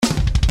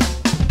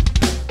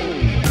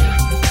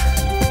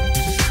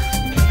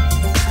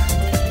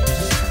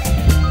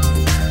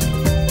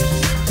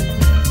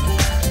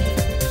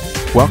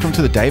Welcome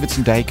to the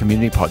Davidson Day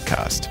Community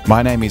Podcast.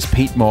 My name is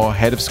Pete Moore,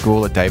 Head of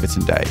School at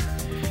Davidson Day.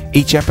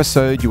 Each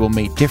episode, you will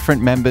meet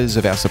different members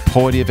of our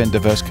supportive and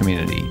diverse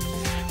community.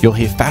 You'll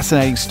hear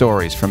fascinating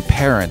stories from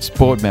parents,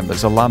 board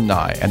members,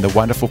 alumni, and the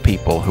wonderful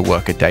people who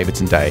work at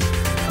Davidson Day.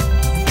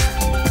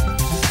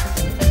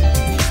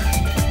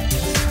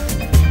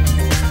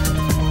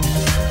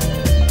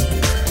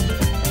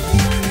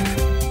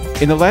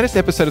 In the latest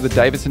episode of the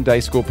Davidson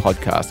Day School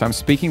Podcast, I'm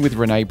speaking with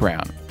Renee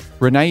Brown.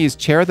 Renee is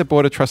chair of the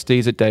Board of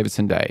Trustees at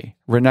Davidson Day.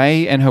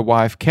 Renee and her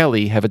wife,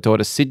 Kelly, have a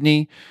daughter,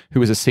 Sydney,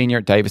 who is a senior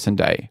at Davidson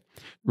Day.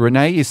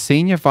 Renee is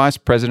Senior Vice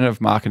President of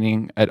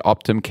Marketing at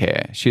Optum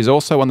Care. She is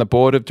also on the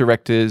Board of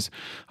Directors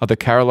of the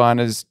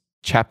Carolinas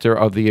chapter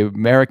of the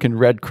American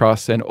Red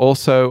Cross and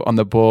also on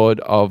the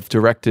Board of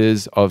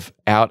Directors of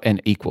Out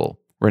and Equal.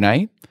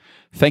 Renee,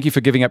 thank you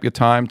for giving up your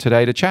time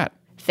today to chat.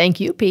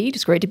 Thank you, Pete.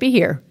 It's great to be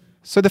here.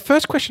 So the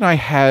first question I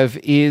have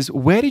is,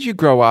 where did you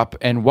grow up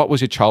and what was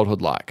your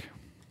childhood like?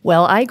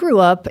 Well, I grew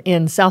up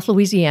in South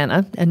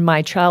Louisiana, and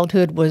my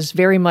childhood was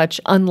very much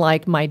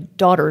unlike my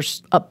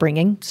daughter's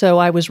upbringing. So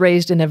I was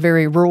raised in a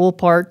very rural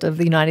part of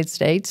the United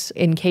States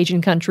in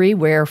Cajun country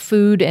where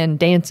food and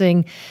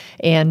dancing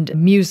and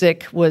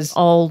music was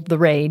all the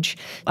rage.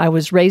 I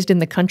was raised in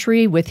the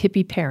country with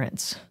hippie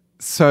parents.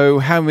 So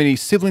how many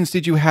siblings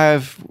did you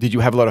have? Did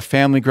you have a lot of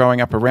family growing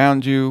up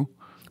around you?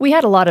 We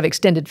had a lot of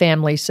extended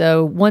family.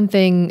 So one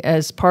thing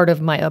as part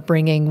of my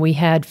upbringing, we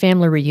had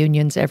family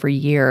reunions every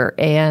year,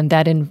 and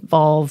that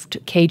involved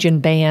Cajun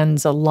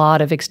bands, a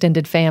lot of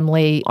extended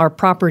family. Our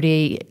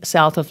property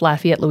south of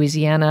Lafayette,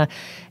 Louisiana,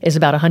 is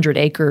about 100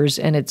 acres,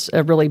 and it's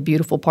a really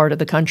beautiful part of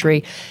the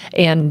country.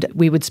 And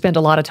we would spend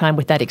a lot of time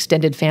with that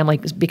extended family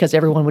because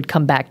everyone would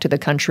come back to the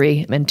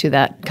country and to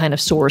that kind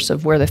of source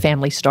of where the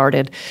family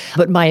started.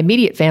 But my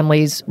immediate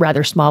family's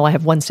rather small. I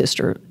have one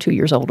sister 2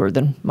 years older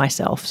than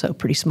myself, so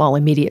pretty small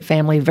immediate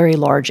family, very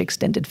large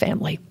extended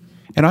family.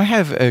 And I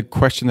have a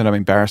question that I'm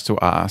embarrassed to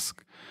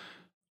ask.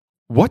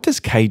 What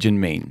does Cajun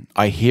mean?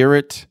 I hear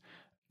it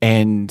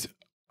and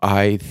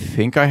I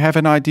think I have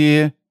an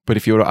idea, but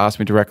if you were to ask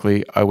me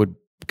directly, I would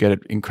get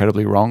it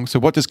incredibly wrong. So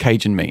what does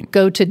Cajun mean?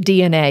 Go to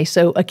DNA.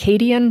 So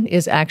Acadian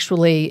is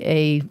actually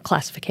a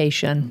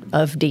classification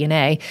of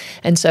DNA.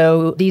 And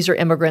so these are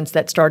immigrants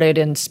that started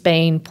in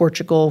Spain,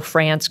 Portugal,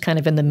 France, kind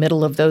of in the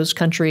middle of those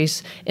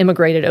countries,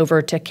 immigrated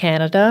over to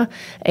Canada,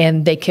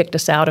 and they kicked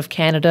us out of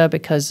Canada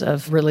because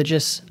of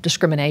religious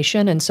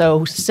discrimination. And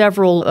so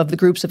several of the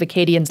groups of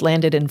Acadians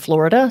landed in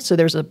Florida. So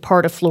there's a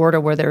part of Florida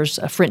where there's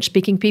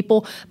French-speaking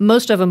people.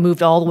 Most of them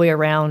moved all the way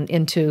around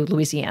into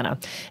Louisiana.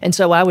 And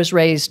so I was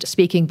raised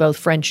speaking both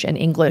French and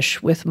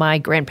English with my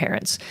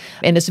grandparents.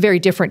 And it's a very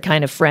different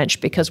kind of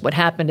French because what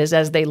happened is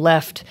as they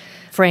left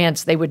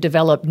France, they would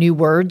develop new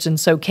words. And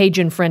so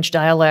Cajun French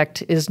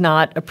dialect is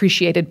not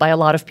appreciated by a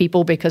lot of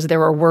people because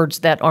there are words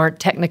that aren't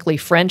technically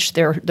French.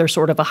 They're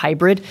sort of a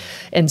hybrid.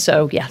 And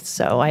so,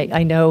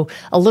 I know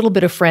a little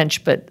bit of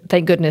French, but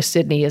thank goodness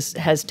Sydney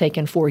has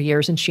taken 4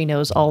 years and she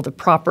knows all the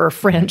proper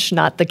French,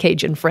 not the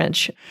Cajun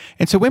French.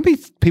 And so when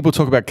people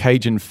talk about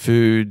Cajun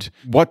food,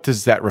 what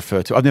does that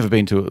refer to? I've never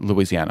been to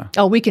Louisiana.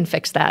 Oh, we can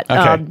fix that.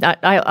 Okay.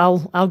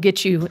 I'll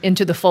get you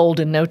into the fold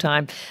in no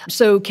time.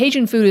 So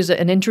Cajun food is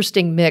an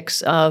interesting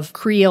mix of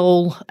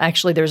Creole.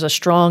 Actually, there's a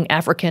strong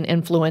African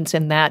influence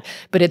in that,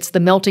 but it's the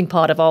melting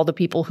pot of all the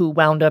people who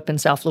wound up in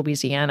South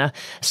Louisiana.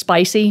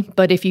 Spicy,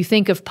 but if you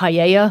think of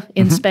paella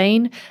in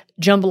Spain,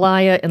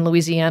 jambalaya in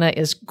Louisiana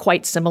is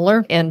quite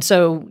similar. And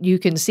so you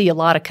can see a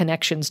lot of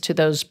connections to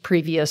those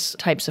previous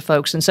types of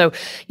folks. And so,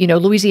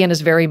 Louisiana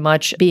is very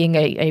much being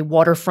a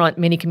waterfront.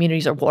 Many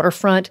communities are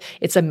waterfront.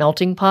 It's a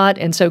melting pot.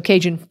 And so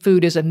Cajun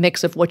food is a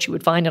mix of what you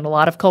would find in a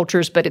lot of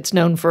cultures, but it's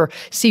known for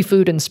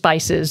seafood and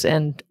spices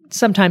and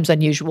sometimes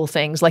unusual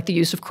things like the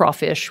use of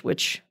crawfish,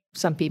 which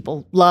some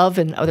people love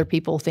and other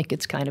people think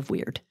it's kind of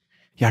weird.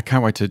 Yeah, I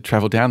can't wait to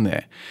travel down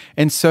there.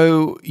 And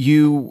so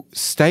you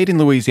stayed in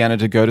Louisiana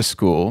to go to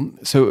school.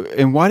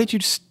 And why did you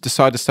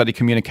decide to study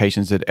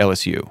communications at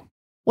LSU?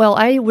 Well,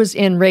 I was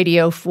in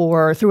radio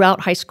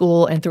throughout high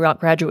school and throughout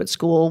graduate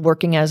school,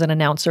 working as an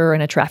announcer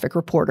and a traffic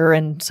reporter.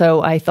 And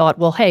so I thought,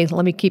 well, hey,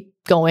 let me keep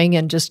going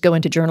and just go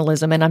into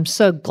journalism. And I'm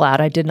so glad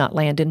I did not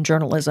land in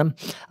journalism.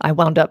 I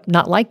wound up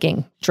not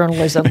liking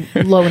journalism,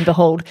 lo and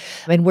behold.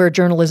 And where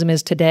journalism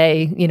is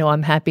today,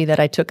 I'm happy that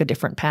I took a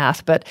different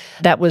path. But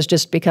that was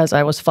just because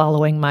I was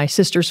following my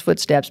sister's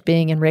footsteps,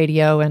 being in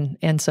radio.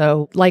 And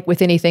so, like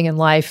with anything in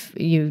life,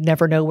 you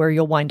never know where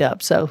you'll wind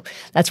up. So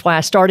that's why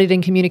I started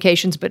in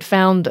communications, but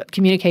found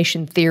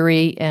communication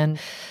theory and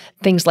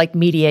things like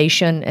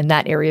mediation and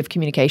that area of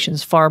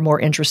communications far more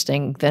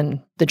interesting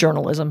than the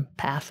journalism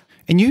path.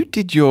 And you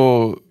did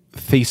your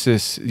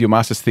thesis, your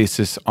master's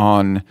thesis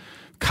on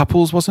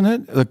couples, wasn't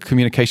it? The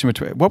communication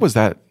between, what was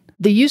that?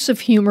 The use of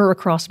humor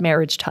across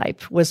marriage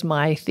type was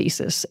my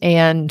thesis.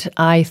 And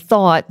I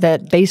thought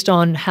that based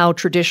on how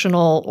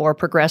traditional or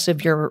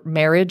progressive your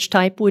marriage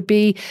type would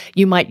be,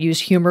 you might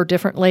use humor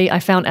differently. I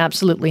found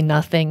absolutely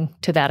nothing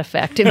to that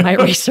effect in my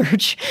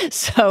research.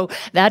 So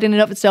that in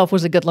and of itself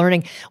was a good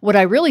learning. What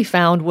I really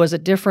found was a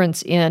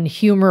difference in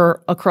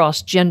humor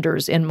across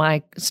genders in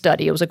my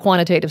study. It was a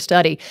quantitative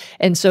study.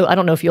 And so I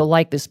don't know if you'll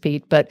like this,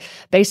 Pete, but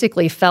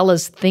basically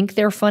fellas think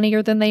they're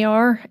funnier than they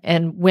are,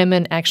 and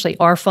women actually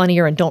are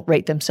funnier and don't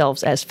rate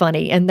themselves as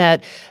funny, and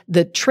that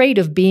the trait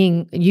of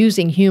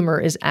using humor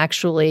is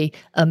actually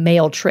a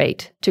male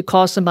trait. To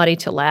cause somebody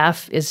to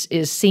laugh is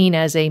seen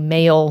as a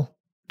male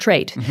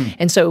trait. Mm-hmm.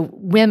 And so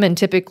women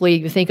typically,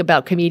 you think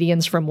about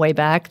comedians from way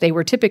back, they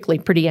were typically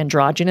pretty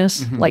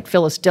androgynous, like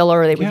Phyllis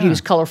Diller. They would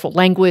use colorful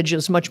language. It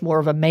was much more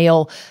of a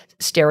male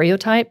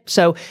stereotype.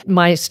 So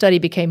my study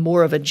became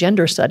more of a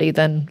gender study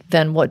than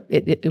what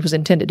it was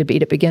intended to be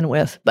to begin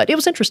with. But it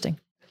was interesting.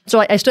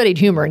 So I studied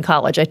humor in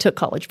college. I took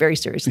college very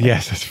seriously.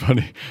 Yes, that's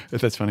funny.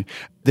 That's funny.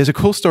 There's a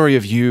cool story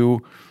of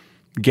you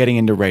getting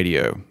into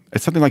radio.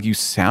 It's something like you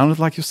sounded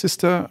like your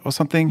sister or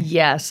something?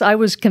 Yes. I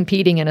was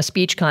competing in a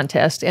speech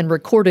contest and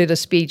recorded a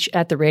speech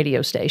at the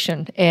radio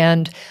station.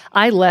 And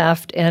I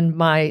left, and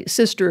my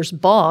sister's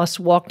boss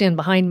walked in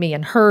behind me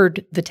and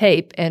heard the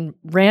tape and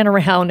ran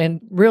around and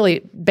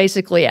really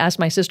basically asked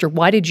my sister,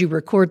 "Why did you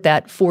record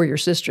that for your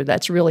sister?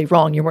 That's really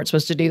wrong. You weren't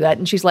supposed to do that."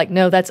 And she's like,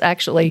 "No, that's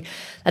actually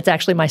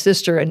my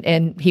sister."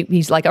 And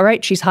he's like, "All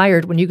right, she's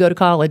hired. When you go to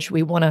college,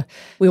 we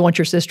want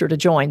your sister to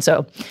join."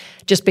 So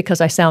just because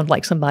I sound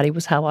like somebody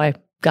was how I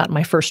got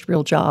my first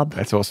real job.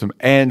 That's awesome.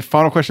 And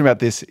final question about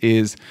this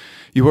is,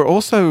 you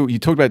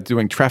talked about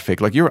doing traffic,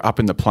 like you were up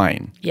in the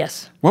plane.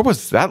 Yes. What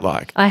was that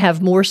like? I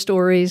have more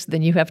stories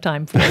than you have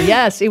time for.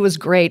 Yes, it was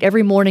great.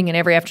 Every morning and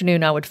every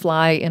afternoon I would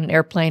fly in an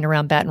airplane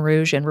around Baton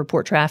Rouge and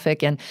report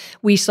traffic. And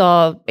we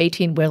saw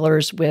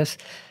 18-wheelers with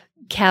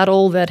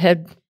cattle that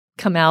had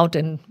come out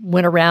and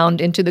went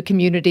around into the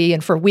community.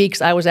 And for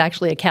weeks, I was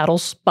actually a cattle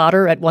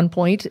spotter at one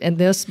point in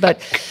this. But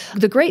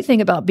the great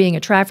thing about being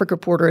a traffic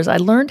reporter is I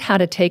learned how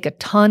to take a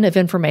ton of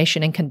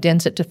information and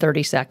condense it to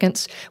 30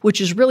 seconds, which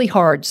is really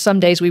hard.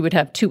 Some days we would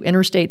have 2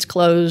 interstates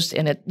closed,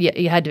 and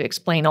you had to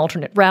explain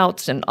alternate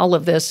routes and all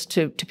of this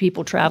to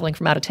people traveling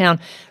from out of town.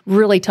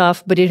 Really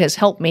tough, but it has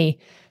helped me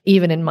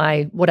even in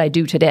what I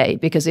do today,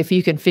 because if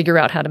you can figure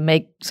out how to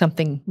make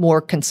something more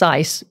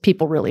concise,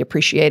 people really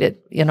appreciate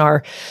it in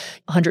our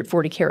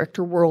 140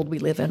 character world we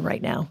live in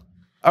right now.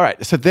 All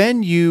right. So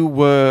then you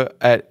were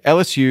at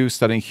LSU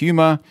studying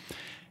humor.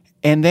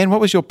 And then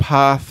what was your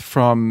path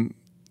from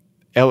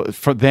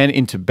then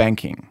into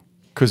banking?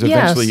 Because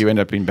eventually you end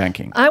up in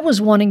banking. I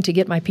was wanting to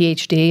get my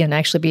PhD and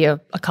actually be a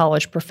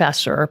college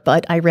professor,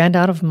 but I ran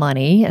out of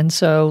money. And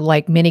so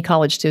like many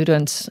college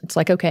students, it's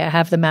like, okay, I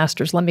have the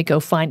master's, let me go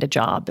find a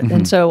job. Mm-hmm.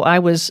 And so I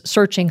was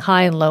searching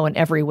high and low and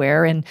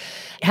everywhere. And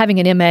having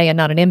an MA and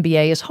not an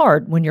MBA is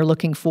hard when you're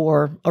looking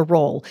for a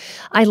role.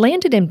 I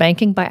landed in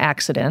banking by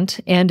accident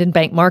and in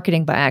bank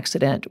marketing by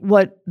accident.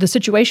 What the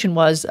situation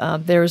was,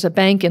 there's a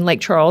bank in Lake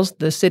Charles,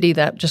 the city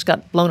that just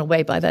got blown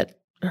away by that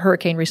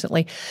hurricane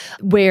recently,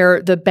 where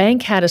the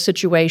bank had a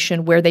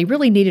situation where they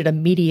really needed a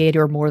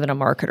mediator more than a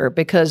marketer,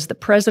 because the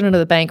president of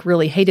the bank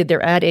really hated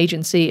their ad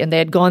agency, and they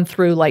had gone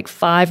through like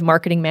 5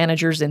 marketing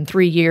managers in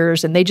 3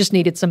 years, and they just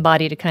needed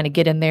somebody to kind of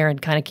get in there and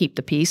kind of keep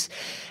the peace.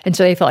 And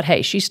so they thought,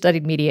 hey, she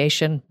studied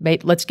mediation,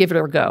 let's give it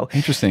a go.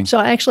 Interesting. So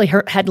I actually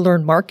had to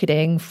learn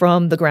marketing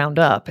from the ground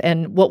up.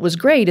 And what was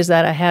great is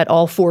that I had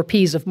all 4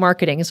 Ps of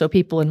marketing. And so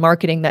people in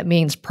marketing, that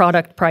means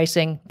product,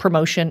 pricing,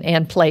 promotion,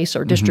 and place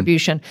or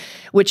distribution,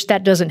 which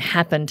that doesn't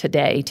happen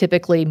today.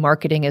 Typically,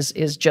 marketing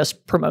is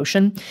just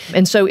promotion.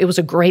 And so it was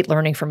a great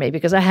learning for me,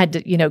 because I had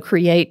to,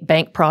 create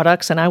bank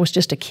products, and I was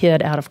just a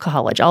kid out of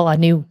college. All I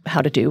knew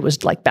how to do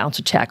was like bounce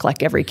a check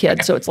like every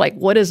kid. So it's like,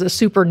 what is a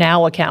Super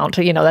Now account?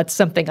 That's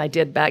something I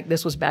did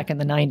this was back in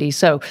the 90s.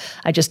 So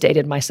I just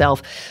dated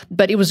myself.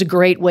 But it was a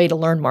great way to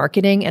learn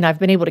marketing. And I've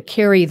been able to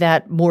carry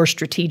that more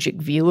strategic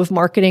view of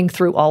marketing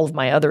through all of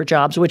my other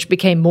jobs, which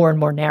became more and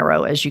more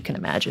narrow, as you can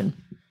imagine.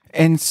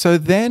 And so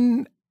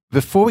then,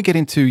 before we get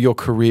into your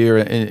career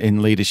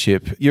in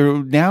leadership,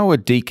 you're now a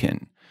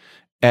deacon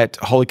at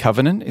Holy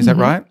Covenant. Is that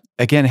right?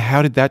 Again,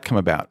 how did that come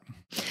about?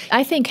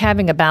 I think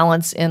having a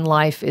balance in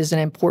life is an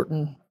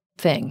important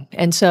thing.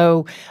 And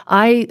so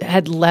I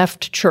had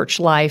left church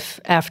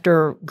life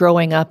after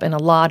growing up in a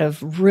lot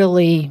of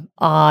really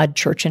odd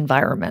church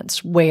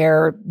environments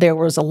where there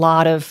was a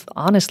lot of,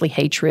 honestly,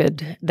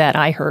 hatred that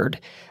I heard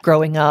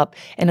growing up.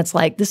 And it's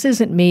like, this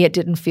isn't me. It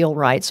didn't feel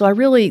right. So I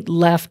really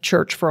left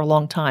church for a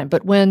long time.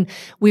 But when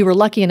we were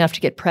lucky enough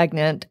to get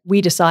pregnant,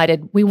 we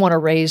decided we want to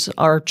raise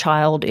our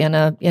child in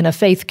a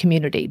faith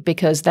community,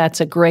 because that's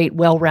a great,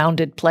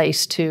 well-rounded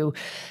place to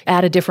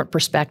add a different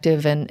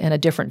perspective and a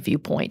different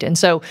viewpoint. And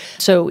so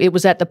it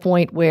was at the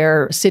point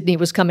where Sydney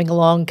was coming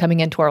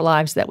into our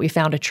lives that we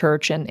found a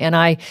church. And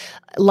I,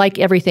 like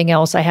everything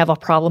else, I have a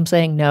problem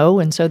saying no.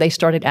 And so they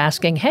started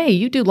asking, hey,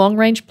 you do long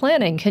range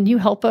planning. Can you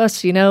help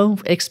us,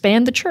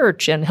 expand the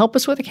church and help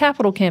us with a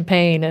capital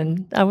campaign?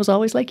 And I was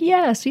always like,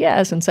 yes.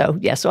 And so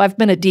I've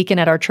been a deacon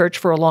at our church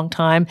for a long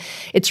time.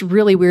 It's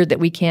really weird that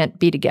we can't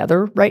be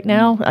together right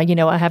now.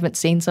 I haven't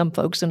seen some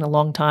folks in a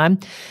long time,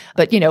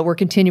 but, we're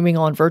continuing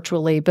on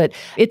virtually. But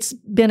it's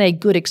been a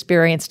good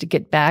experience to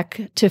get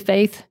back to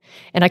faith.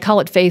 And I call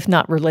it faith,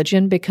 not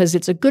religion, because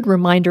it's a good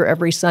reminder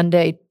every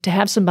Sunday to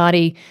have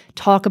somebody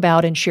talk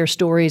about and share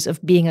stories of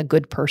being a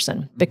good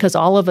person. Because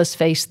all of us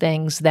face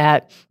things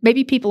that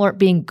maybe people aren't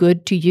being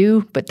good to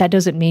you, but that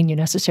doesn't mean you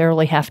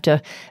necessarily have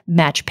to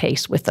match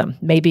pace with them.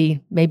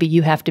 Maybe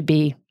you have to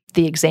be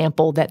the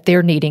example that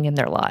they're needing in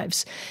their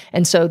lives.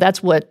 And so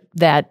that's what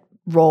that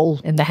role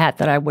in the hat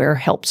that I wear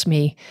helps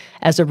me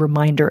as a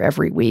reminder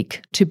every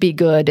week to be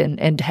good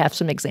and to have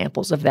some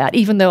examples of that.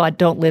 Even though I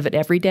don't live it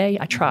every day,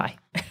 I try.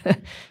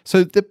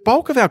 So the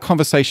bulk of our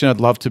conversation,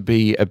 I'd love to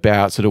be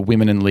about sort of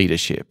women in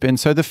leadership. And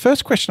so the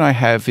first question I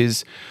have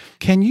is,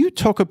 can you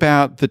talk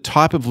about the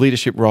type of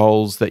leadership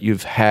roles that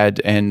you've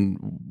had and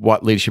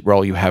what leadership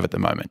role you have at the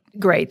moment?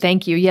 Great.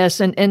 Thank you.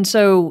 Yes. And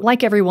so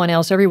like everyone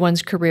else,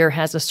 everyone's career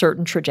has a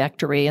certain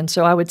trajectory. And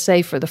so I would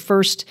say for the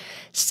first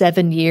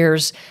 7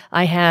 years,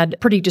 I had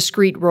pretty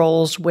discrete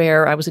roles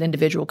where I was an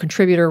individual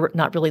contributor,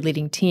 not really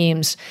leading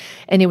teams.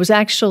 And it was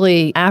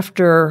actually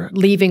after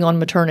leaving on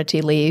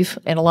maternity leave,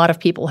 and a lot of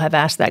people have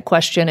asked that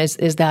question,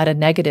 is that a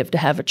negative to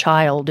have a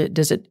child?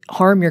 Does it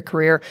harm your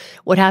career?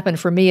 What happened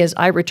for me is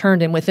I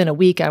returned, and within a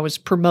week I was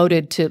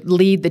promoted to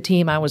lead the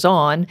team I was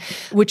on,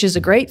 which is a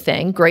great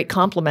thing, great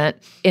compliment.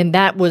 And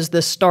that was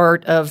the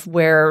start of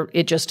where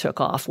it just took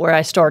off, where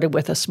I started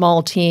with a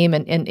small team.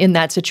 And in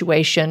that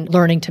situation,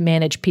 learning to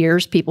manage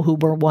peers, people who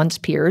were once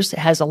peers,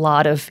 has a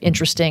lot of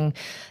interesting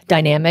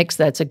dynamics.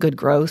 That's a good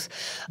growth.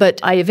 But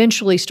I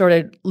eventually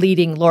started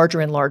leading larger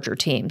and larger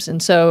teams.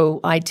 And so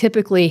I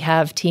typically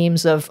have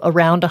teams of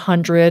around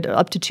 100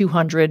 up to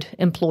 200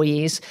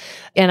 employees.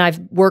 And I've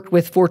worked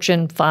with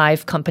Fortune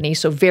 5 companies,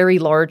 so very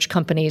large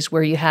companies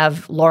where you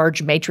have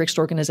large matrixed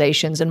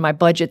organizations. And my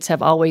budgets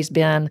have always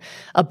been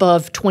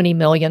above 20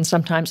 million,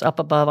 sometimes up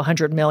above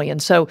 100 million.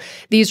 So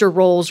these are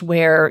roles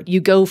where you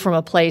go from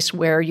a place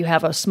where you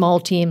have a small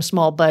team,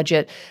 small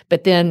budget,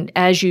 but then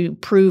as you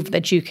prove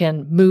that you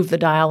can move the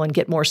dial and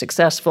get more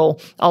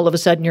successful, all of a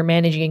sudden you're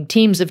managing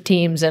teams of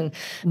teams and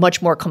much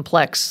more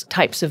complex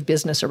types of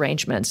business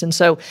arrangements. And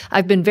so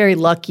I've been very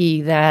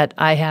lucky that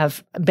I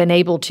have been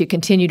able to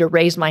continue to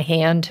raise my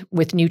hand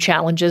with new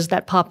challenges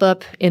that pop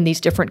up in these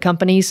different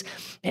companies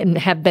and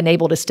have been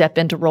able to step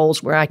into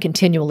roles where I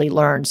continually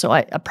learn. So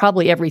I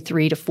probably every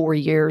 3 to 4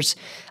 years,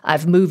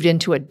 I've moved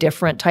into a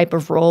different type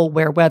of role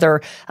where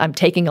whether I'm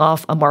taking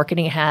off a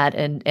marketing hat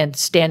and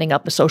standing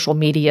up a social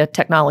media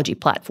technology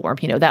platform,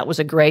 that was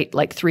a great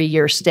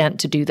 3-year stint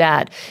to do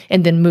that,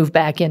 and then move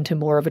back into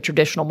more of a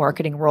traditional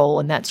marketing role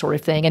and that sort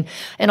of thing.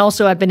 And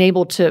also I've been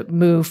able to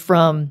move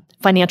from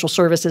financial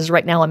services.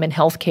 Right now I'm in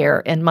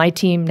healthcare, and my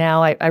team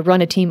now, I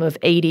run a team of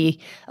 80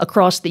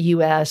 across the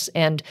U.S.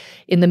 And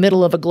in the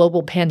middle of a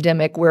global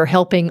pandemic, we're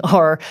helping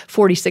our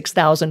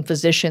 46,000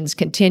 physicians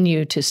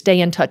continue to stay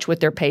in touch with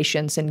their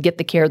patients and get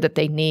the care that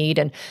they need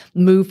and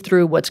move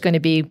through what's going to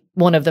be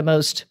one of the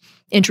most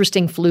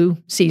interesting flu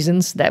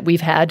seasons that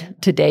we've had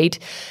to date.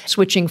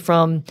 Switching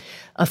from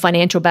a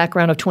financial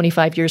background of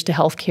 25 years to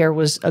healthcare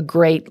was a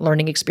great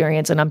learning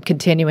experience, and I'm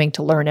continuing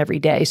to learn every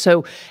day.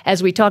 So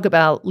as we talk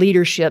about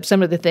leadership,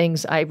 some of the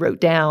things I wrote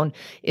down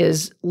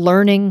is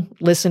learning,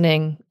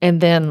 listening,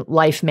 and then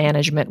life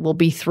management will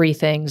be 3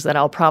 things that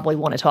I'll probably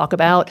want to talk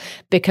about,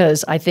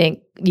 because I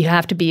think you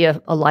have to be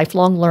a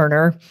lifelong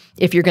learner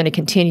if you're going to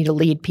continue to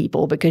lead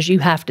people, because you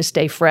have to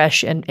stay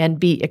fresh and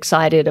be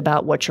excited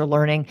about what you're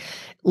learning.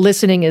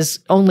 Listening is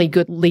only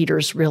good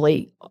leaders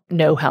really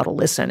know how to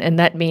listen. And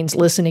that means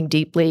listening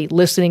deeply,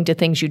 listening to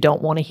things you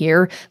don't want to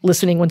hear,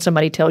 listening when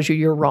somebody tells you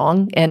you're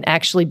wrong, and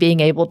actually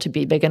being able to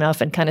be big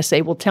enough and kind of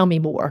say, well, tell me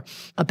more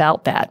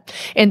about that.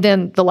 And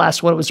then the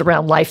last one was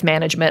around life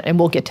management. And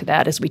we'll get to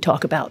that as we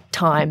talk about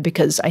time,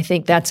 because I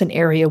think that's an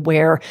area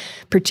where,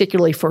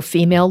 particularly for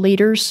female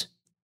leaders,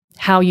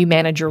 how you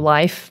manage your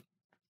life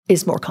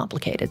is more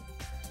complicated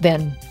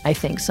than I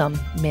think some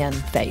men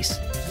face.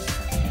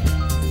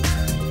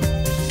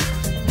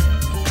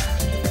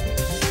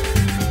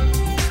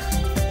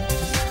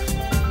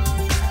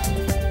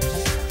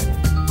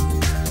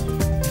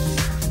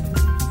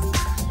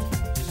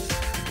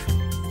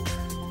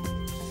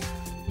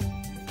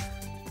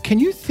 Can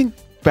you think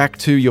back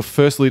to your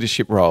first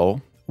leadership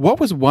role? What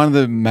was one of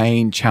the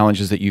main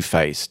challenges that you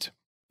faced?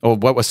 Or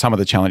what were some of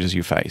the challenges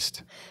you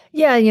faced?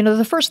 Yeah,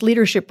 the first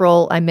leadership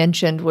role I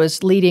mentioned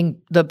was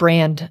leading the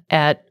brand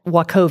at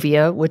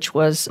Wachovia, which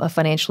was a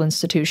financial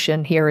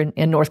institution here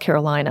in North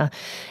Carolina.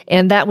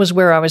 And that was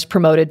where I was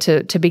promoted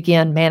to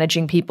begin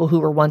managing people who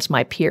were once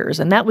my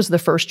peers. And that was the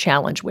first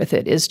challenge with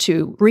it, is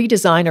to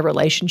redesign a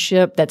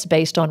relationship that's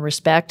based on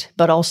respect,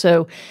 but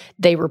also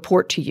they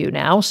report to you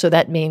now. So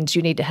that means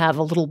you need to have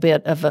a little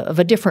bit of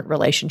a different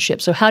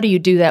relationship. So how do you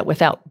do that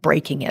without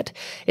breaking it?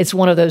 It's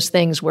one of those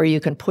things where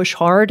you can push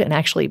hard and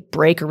actually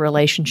break a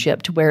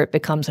relationship to where it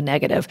becomes a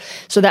negative.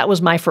 So that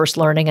was my first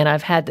learning, and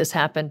I've had this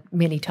happen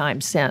many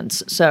times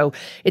since. So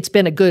it's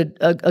been a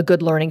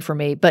good learning for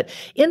me. But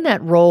in that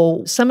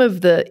role, some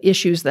of the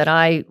issues that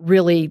I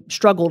really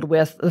struggled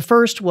with, the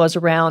first was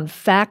around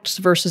facts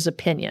versus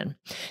opinion.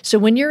 So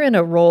when you're in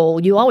a role,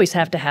 you always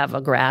have to have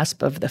a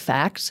grasp of the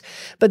facts,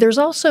 but there's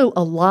also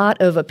a lot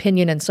of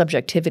opinion and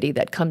subjectivity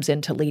that comes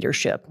into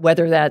leadership,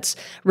 whether that's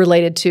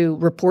related to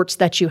reports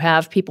that you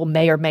have. People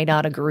may or may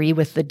not agree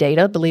with the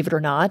data, believe it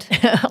or not,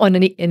 on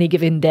any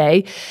given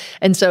day.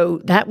 And so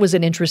that was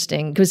an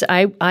interesting, because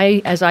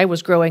I, as I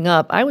was growing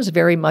up, I was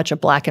very much a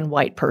black and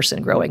white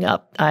person growing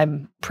up.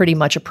 I'm pretty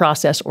much a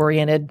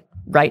process-oriented,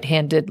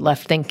 right-handed,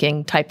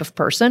 left-thinking type of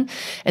person.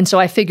 And so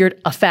I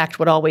figured a fact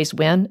would always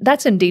win.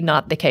 That's indeed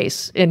not the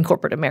case in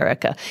corporate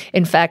America.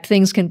 In fact,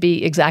 things can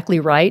be exactly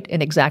right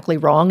and exactly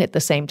wrong at the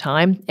same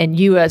time. And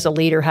you as a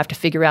leader have to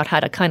figure out how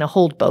to kind of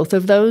hold both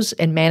of those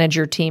and manage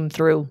your team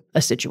through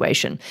a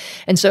situation.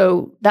 And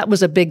so that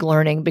was a big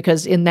learning,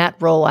 because in that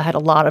role, I had a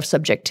lot of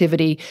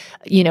subjectivity.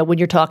 When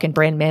you're talking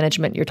brand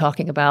management, you're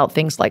talking about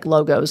things like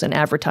logos and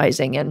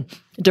advertising and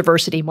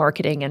diversity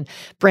marketing and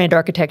brand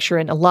architecture.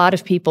 And a lot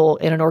of people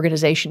in an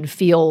organization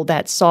feel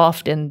that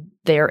soft and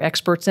they're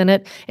experts in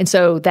it. And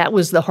so that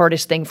was the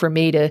hardest thing for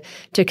me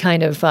to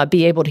kind of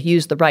be able to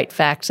use the right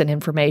facts and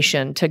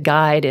information to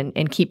guide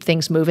and keep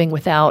things moving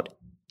without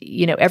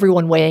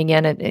everyone weighing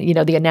in. And,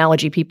 the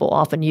analogy people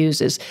often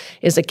use is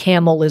a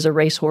camel is a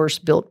racehorse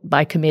built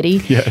by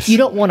committee. Yes. You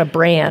don't want a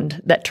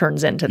brand that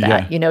turns into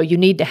that. Yeah. You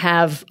need to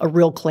have a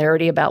real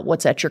clarity about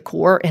what's at your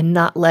core and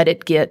not let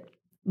it get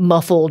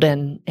muffled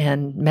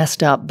and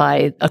messed up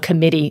by a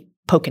committee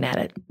poking at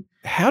it.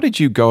 How did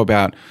you go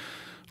about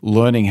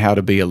learning how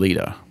to be a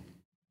leader?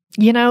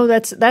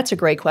 That's a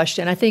great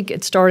question. I think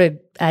it started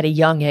at a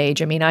young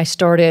age. I mean, I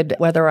started,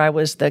 whether I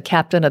was the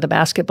captain of the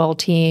basketball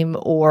team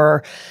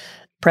or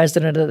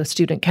president of the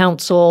student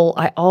council,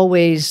 I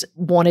always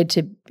wanted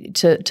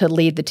to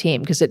lead the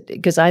team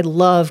because I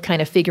love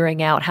kind of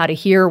figuring out how to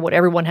hear what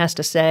everyone has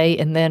to say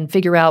and then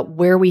figure out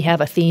where we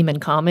have a theme in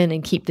common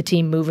and keep the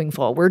team moving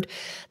forward.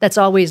 That's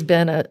always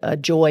been a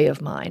joy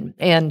of mine.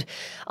 And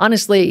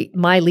honestly,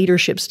 my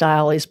leadership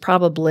style is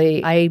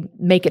probably, I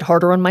make it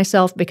harder on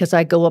myself because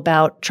I go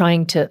about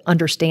trying to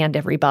understand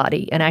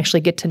everybody and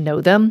actually get to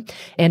know them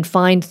and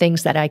find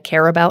things that I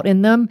care about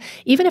in them.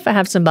 Even if I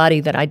have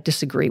somebody that I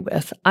disagree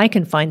with, I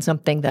can find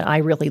something that I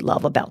really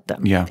love about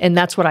them. Yeah. And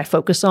that's what I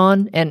focus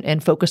on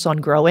and focus on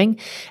growing.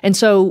 And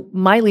so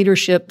my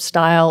leadership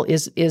style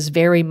is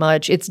very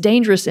much, it's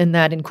dangerous in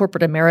that in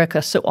corporate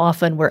America, so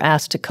often we're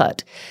asked to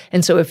cut.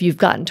 And so if you've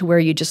gotten to where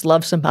you just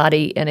love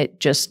somebody and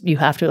you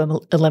have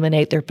to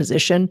eliminate their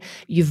position,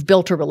 you've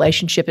built a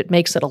relationship, it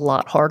makes it a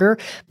lot harder.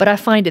 But I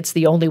find it's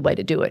the only way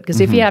to do it.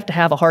 Because if you have to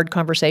have a hard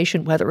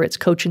conversation, whether it's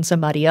coaching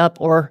somebody up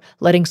or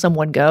letting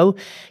someone go,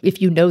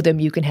 if you know them,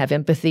 you can have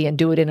empathy and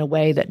do it in a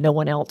way that no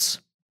one else.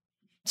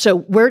 So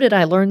where did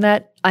I learn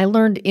that? I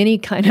learned any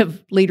kind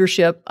of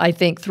leadership, I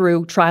think,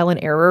 through trial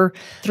and error,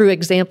 through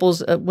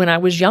examples when I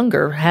was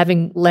younger,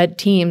 having led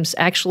teams.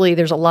 Actually,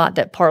 there's a lot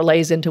that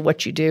parlays into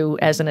what you do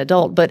as an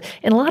adult. But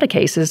in a lot of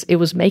cases, it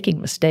was making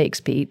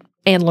mistakes, Pete,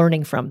 and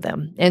learning from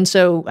them. And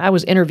so I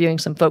was interviewing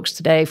some folks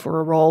today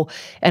for a role,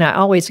 and I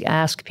always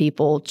ask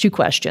people 2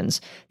 questions.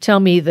 Tell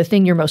me the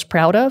thing you're most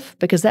proud of,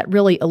 because that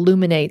really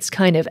illuminates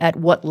kind of at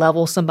what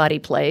level somebody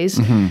plays,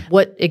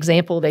 what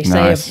example they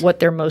say of what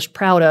they're most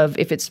proud of.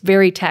 If it's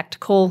very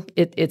tactical,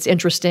 it's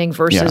interesting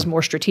versus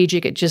more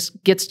strategic. It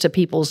just gets to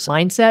people's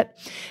mindset.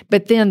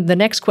 But then the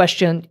next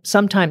question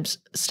sometimes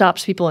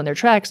stops people in their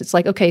tracks. It's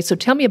like, okay, so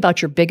tell me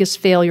about your biggest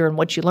failure and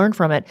what you learned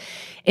from it.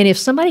 And if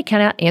somebody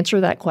cannot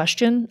answer that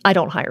question, I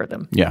don't hire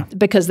them. Yeah.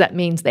 Because that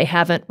means they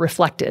haven't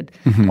reflected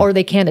or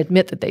they can't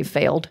admit that they've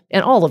failed.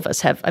 And all of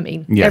us have,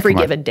 every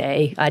given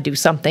day I do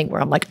something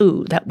where I'm like,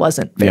 ooh, that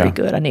wasn't very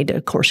good. I need to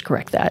course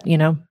correct that,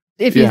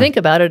 If you think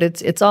about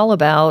it, it's all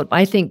about,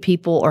 I think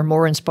people are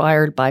more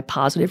inspired by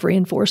positive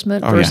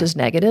reinforcement versus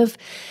negative.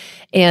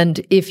 And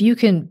if you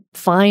can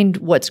find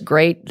what's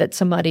great, that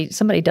somebody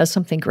does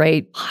something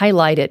great,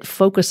 highlight it,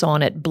 focus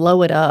on it,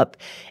 blow it up,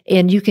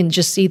 and you can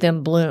just see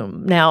them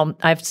bloom. Now,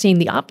 I've seen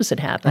the opposite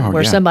happen,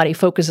 where somebody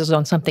focuses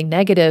on something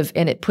negative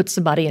and it puts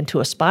somebody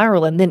into a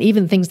spiral, and then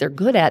even things they're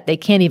good at, they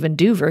can't even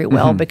do very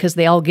well because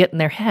they all get in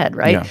their head,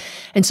 right? Yeah.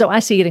 And so I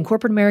see it in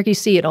corporate America, you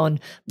see it on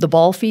the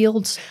ball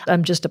fields.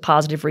 I'm just a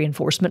positive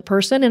reinforcement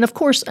person. And of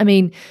course,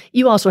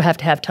 you also have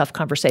to have tough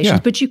conversations,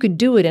 but you can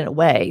do it in a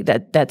way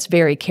that's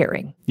very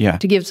caring. Yeah.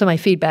 To give somebody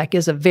feedback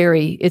is a very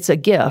it's a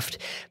gift.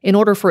 In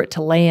order for it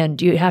to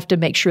land, you have to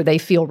make sure they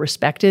feel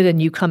respected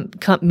and you come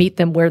meet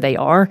them where they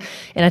are.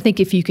 And I think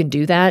if you can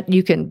do that,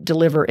 you can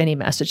deliver any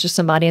message to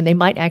somebody and they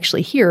might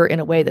actually hear in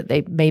a way that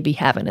they maybe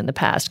haven't in the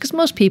past. Because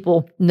most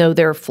people know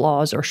their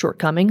flaws or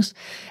shortcomings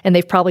and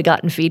they've probably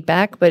gotten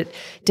feedback, but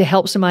to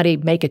help somebody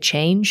make a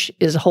change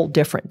is a whole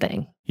different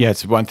thing. Yeah,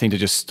 it's one thing to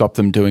just stop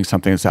them doing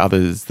something as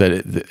others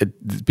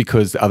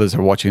because others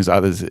are watching as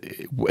others.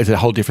 It's a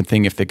whole different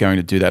thing if they're going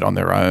to do that on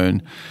their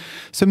own.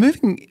 So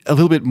moving a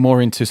little bit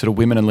more into sort of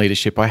women and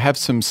leadership, I have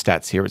some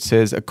stats here. It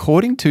says,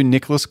 according to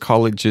Nicholas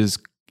College's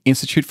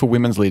Institute for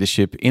Women's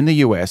Leadership in the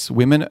US,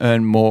 women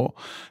earn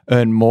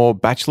more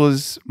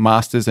bachelor's,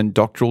 master's, and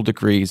doctoral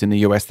degrees in the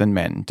US than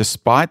men.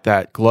 Despite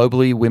that,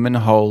 globally, women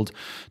hold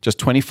just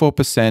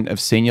 24% of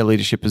senior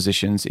leadership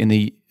positions. In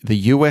the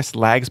US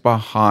lags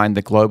behind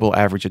the global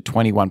average at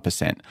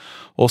 21%.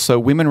 Also,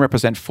 women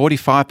represent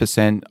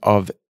 45%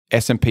 of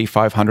S&P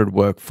 500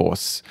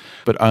 workforce,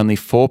 but only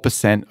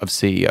 4% of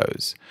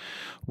CEOs.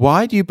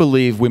 Why do you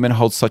believe women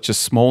hold such a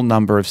small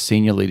number of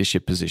senior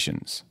leadership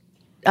positions?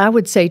 I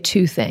would say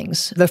two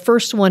things. The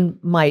first one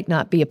might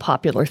not be a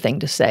popular thing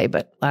to say,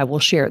 but I will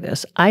share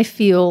this. I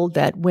feel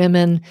that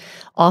women,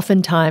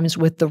 oftentimes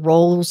with the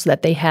roles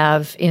that they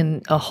have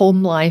in a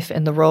home life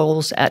and the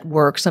roles at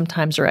work,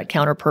 sometimes are at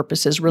counter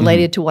purposes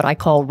related to what I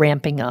call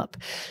ramping up.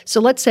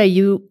 So let's say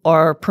you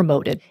are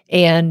promoted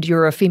and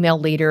you're a female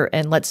leader,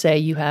 and let's say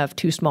you have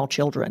 2 small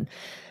children.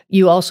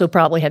 You also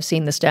probably have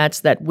seen the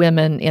stats that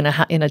women in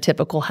a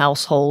typical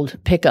household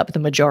pick up the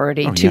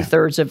majority,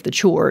 2/3 of the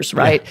chores,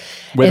 right? Yeah.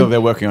 Whether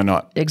they're working or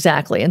not.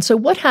 Exactly. And so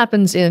what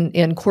happens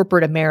in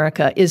corporate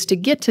America is to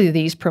get to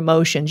these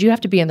promotions, you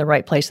have to be in the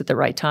right place at the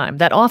right time.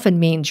 That often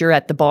means you're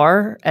at the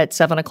bar at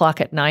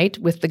 7:00 at night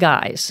with the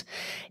guys.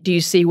 Do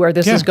you see where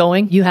this is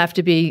going? You have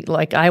to be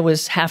like, I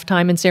was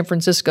half-time in San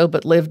Francisco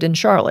but lived in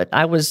Charlotte.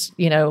 I was,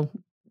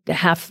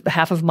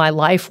 half of my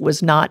life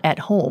was not at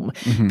home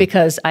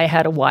because I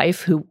had a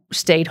wife who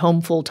stayed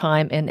home full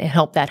time and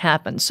helped that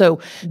happen. So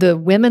the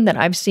women that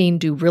I've seen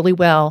do really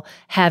well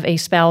have a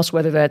spouse,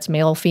 whether that's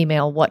male,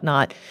 female,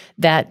 whatnot,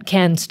 that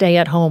can stay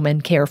at home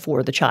and care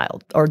for the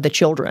child or the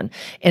children.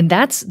 And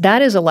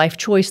that is a life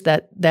choice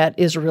that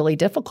is really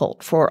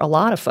difficult for a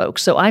lot of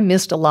folks. So I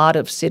missed a lot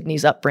of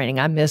Sydney's upbringing.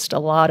 I missed a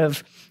lot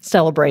of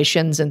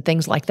celebrations and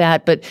things like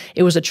that, but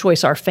it was a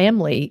choice our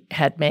family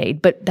had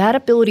made. But that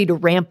ability to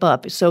ramp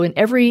up. So in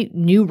every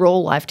new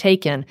role I've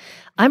taken,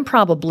 I'm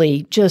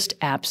probably just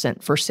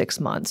absent for 6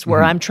 months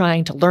where I'm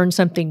trying to learn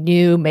something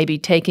new, maybe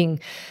taking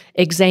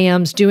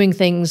exams, doing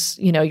things,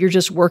 you're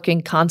just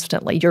working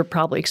constantly. You're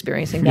probably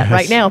experiencing that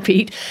right now,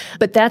 Pete.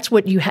 But that's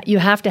what you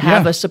have to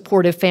have a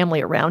supportive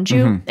family around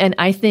you. And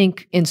I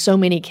think in so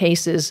many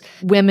cases,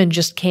 women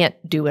just can't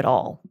do it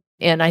all.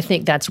 And I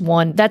think that's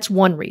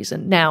one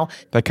reason. Now,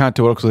 they can't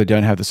do it because they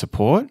don't have the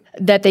support?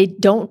 That they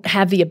don't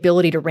have the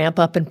ability to ramp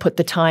up and put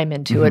the time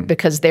into it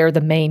because they're the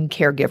main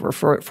caregiver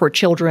for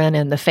children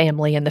and the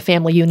family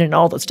unit and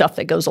all the stuff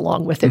that goes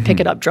along with it,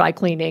 pick it up, dry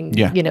cleaning,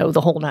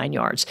 the whole 9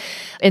 yards.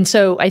 And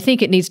so I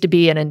think it needs to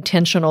be an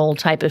intentional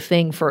type of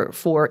thing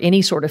for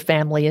any sort of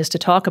family is to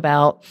talk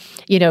about,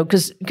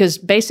 because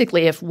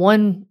basically if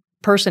one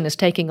person is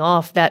taking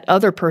off, that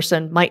other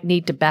person might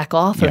need to back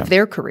off of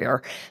their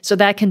career. So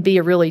that can be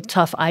a really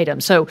tough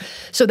item. So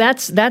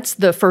that's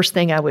the first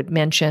thing I would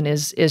mention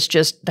is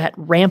just that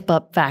ramp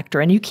up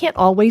factor. And you can't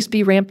always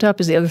be ramped up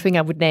is the other thing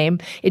I would name.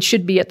 It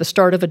should be at the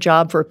start of a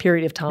job for a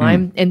period of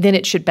time, and then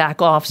it should back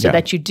off so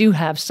that you do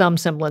have some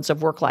semblance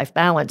of work-life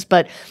balance.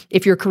 But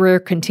if your career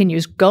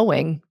continues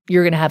going,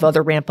 you're going to have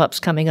other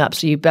ramp-ups coming up.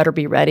 So you better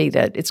be ready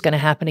that it's going to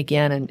happen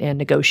again and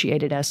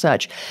negotiate it as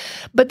such.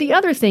 But the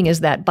other thing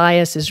is that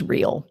bias is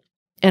real.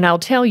 And I'll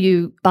tell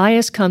you,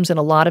 bias comes in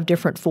a lot of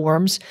different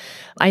forms.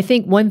 I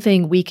think one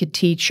thing we could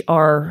teach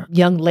our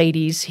young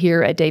ladies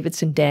here at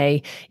Davidson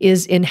Day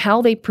is in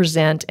how they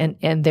present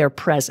and their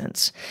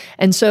presence.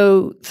 And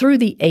so through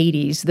the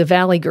 80s, the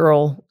Valley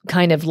Girl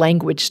kind of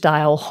language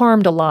style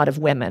harmed a lot of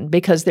women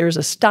because there's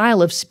a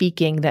style of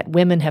speaking that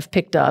women have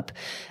picked up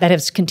that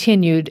has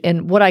continued.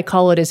 And what I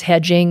call it is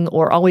hedging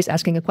or always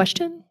asking a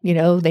question.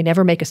 They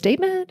never make a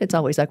statement. It's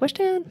always a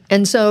question.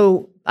 And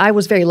so I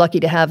was very lucky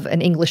to have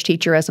an English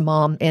teacher as a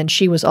mom, and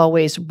she was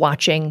always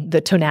watching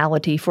the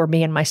tonality for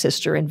me and my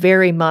sister and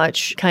very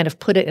much kind of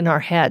put it in our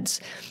heads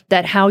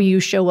that how you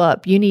show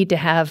up, you need to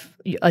have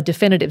a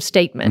definitive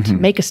statement.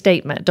 Make a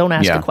statement. Don't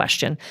ask a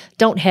question.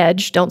 Don't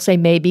hedge. Don't say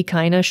maybe,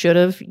 kind of, should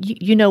have.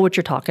 You know what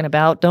you're talking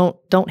about.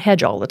 Don't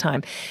hedge all the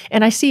time.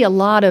 And I see a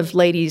lot of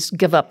ladies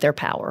give up their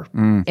power.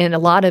 And a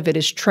lot of it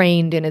is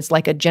trained, and it's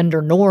like a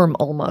gender norm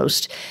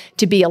almost,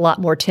 to be a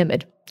lot more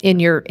timid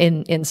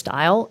in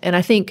style. And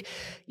I think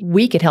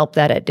we could help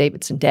that at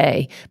Davidson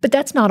Day, but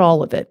that's not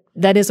all of it.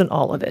 That isn't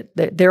all of it.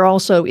 There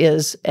also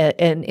is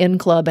an in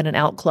club and an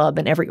out club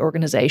in every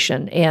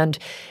organization. And,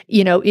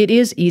 it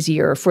is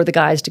easier for the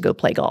guys to go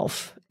play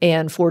golf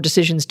and for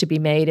decisions to be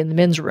made in the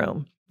men's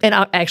room. And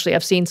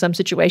I've seen some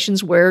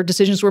situations where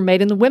decisions were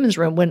made in the women's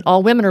room when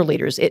all women are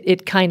leaders.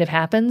 It kind of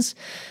happens,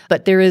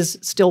 but there is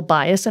still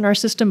bias in our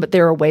system, but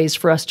there are ways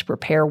for us to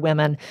prepare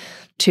women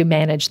to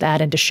manage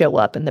that and to show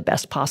up in the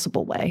best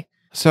possible way.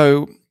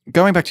 So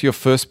going back to your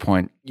first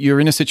point, you're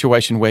in a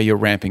situation where you're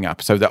ramping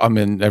up. So I'm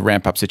in a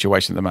ramp-up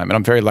situation at the moment.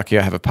 I'm very lucky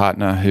I have a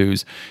partner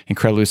who's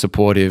incredibly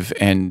supportive.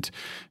 And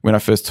when I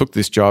first took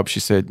this job, she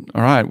said,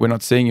 all right, we're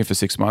not seeing you for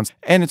 6 months.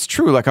 And it's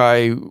true. Like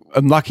I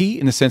am lucky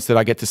in the sense that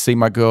I get to see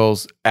my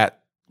girls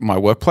at my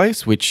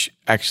workplace, which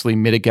actually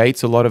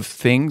mitigates a lot of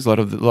things, a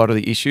lot of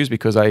the issues,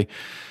 because I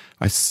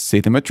see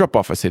them at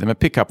drop-off, I see them at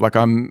pickup. Like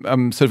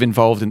I'm sort of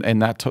involved in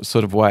that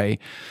sort of way.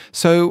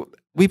 So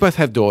we both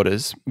have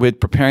daughters. We're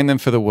preparing them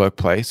for the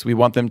workplace. We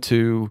want them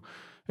to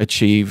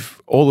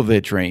achieve all of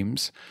their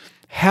dreams.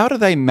 How do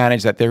they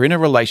manage that? They're in a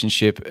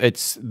relationship.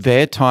 It's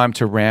their time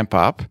to ramp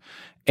up,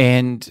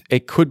 and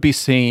it could be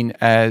seen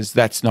as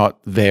that's not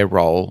their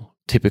role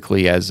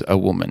typically as a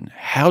woman.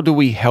 How do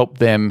we help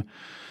them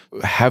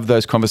have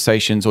those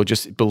conversations or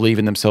just believe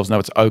in themselves, no,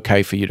 it's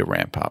okay for you to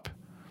ramp up?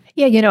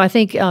 Yeah, I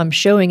think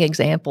showing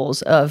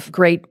examples of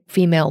great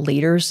female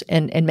leaders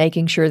and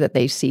making sure that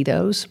they see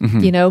those,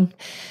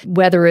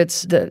 whether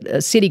it's the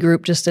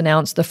Citigroup just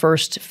announced the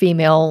first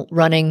female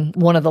running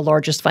one of the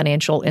largest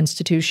financial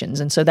institutions.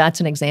 And so that's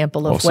an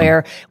example of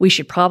where we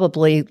should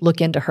probably look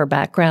into her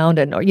background.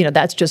 And,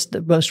 that's just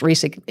the most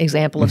recent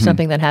example of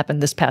something that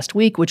happened this past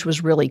week, which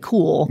was really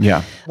cool,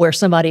 where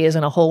somebody is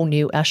in a whole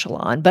new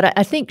echelon. But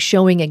I think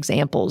showing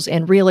examples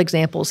and real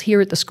examples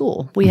here at the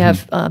school, we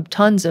have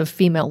tons of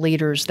female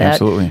leaders that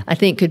Absolutely. I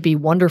think could be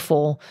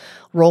wonderful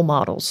role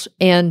models.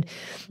 And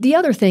the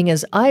other thing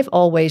is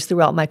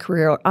throughout my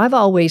career, I've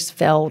always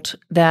felt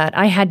that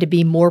I had to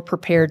be more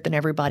prepared than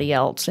everybody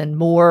else and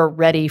more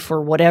ready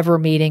for whatever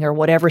meeting or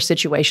whatever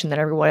situation than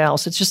everyone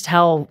else. It's just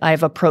how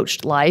I've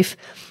approached life.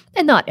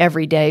 And not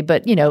every day,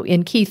 but,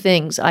 in key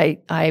things,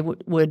 I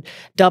would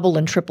double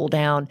and triple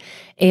down.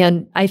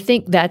 And I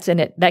think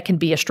that can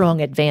be a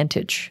strong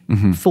advantage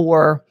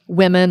for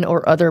women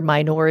or other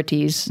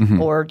minorities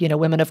or,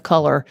 women of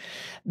color,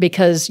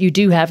 because you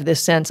do have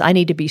this sense, I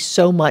need to be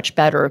so much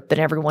better than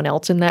everyone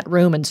else in that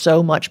room and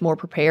so much more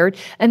prepared.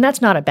 And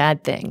that's not a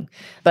bad thing,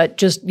 but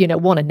just,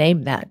 want to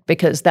name that,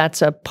 because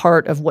that's a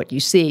part of what you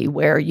see,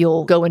 where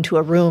you'll go into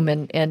a room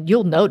and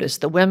you'll notice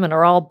the women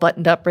are all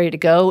buttoned up, ready to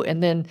go.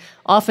 And then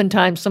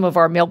oftentimes some of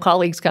our male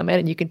colleagues come in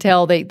and you can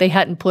tell they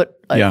hadn't put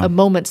a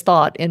moment's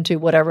thought into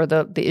whatever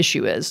the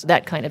issue is,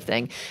 that kind of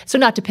thing. So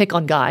not to pick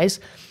on guys,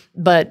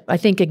 but I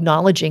think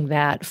acknowledging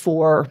that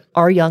for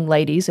our young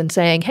ladies and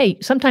saying, hey,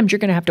 sometimes you're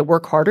going to have to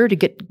work harder to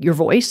get your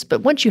voice,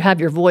 but once you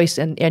have your voice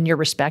and you're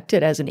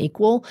respected as an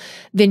equal,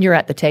 then you're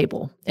at the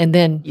table, and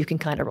then you can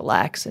kind of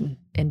relax and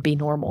be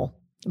normal.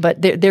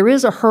 But there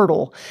is a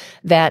hurdle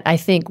that I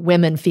think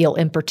women feel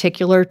in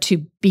particular to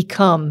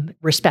become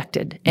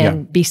respected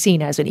and be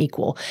seen as an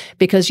equal.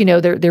 Because,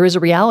 there is a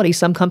reality.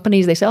 Some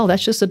companies, they say, oh,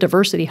 that's just a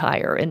diversity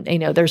hire. And,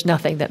 there's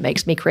nothing that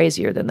makes me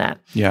crazier than that.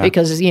 Yeah.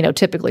 Because,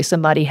 typically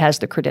somebody has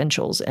the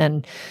credentials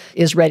and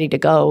is ready to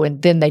go,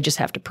 and then they just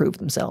have to prove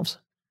themselves.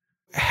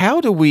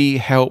 How do we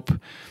help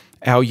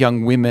our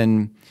young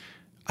women,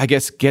 I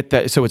guess, get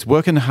that? So it's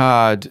working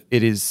hard.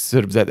 It is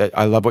sort of that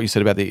I love what you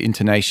said about the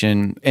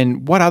intonation.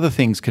 And what other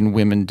things can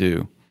women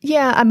do?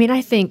 Yeah,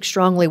 I think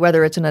strongly,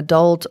 whether it's an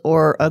adult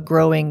or a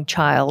growing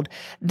child,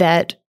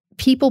 that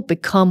people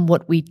become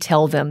what we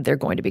tell them they're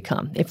going to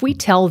become. If we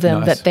tell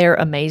them that they're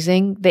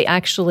amazing, they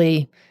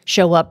actually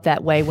show up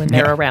that way when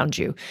they're around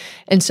you.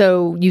 And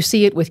so you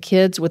see it with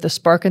kids with a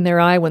spark in their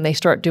eye when they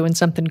start doing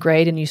something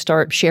great and you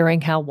start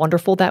sharing how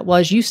wonderful that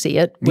was. You see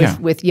it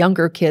with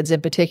younger kids in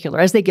particular.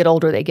 As they get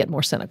older, they get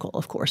more cynical,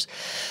 of course.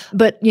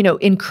 But,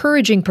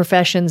 encouraging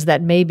professions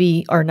that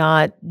maybe are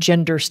not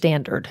gender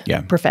standard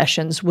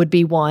professions would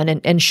be one,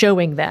 and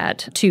showing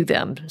that to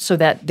them so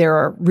that there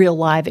are real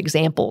live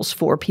examples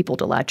for people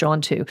to latch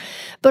onto.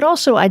 But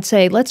also, I'd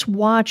say let's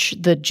watch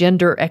the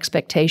gender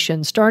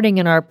expectations starting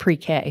in our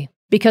pre-K.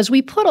 Because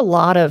we put a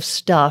lot of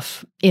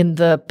stuff in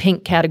the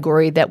pink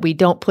category that we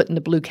don't put in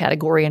the blue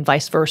category, and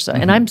vice versa.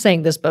 And I'm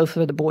saying this both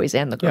for the boys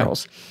and the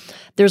girls.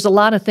 There's a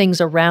lot of things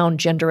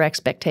around gender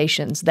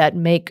expectations that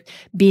make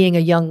being a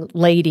young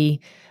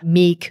lady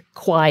meek,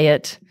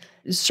 quiet,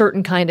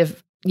 certain kind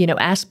of,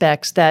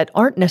 aspects that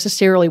aren't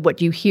necessarily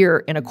what you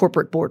hear in a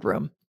corporate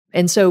boardroom.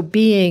 And so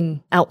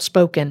being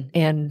outspoken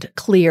and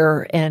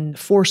clear and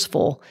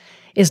forceful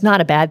is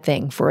not a bad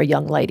thing for a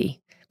young lady,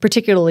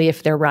 particularly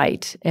if they're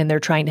right and they're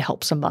trying to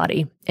help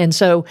somebody. And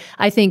so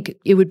I think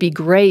it would be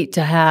great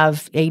to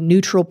have a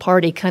neutral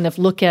party kind of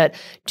look at,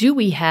 do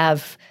we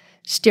have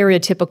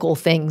stereotypical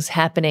things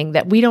happening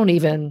that we don't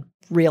even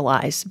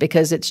realize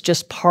because it's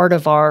just part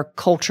of our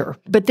culture?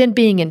 But then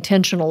being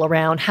intentional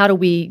around how do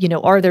we,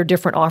 are there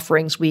different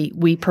offerings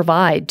we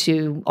provide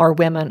to our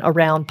women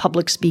around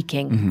public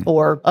speaking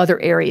or other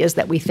areas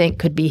that we think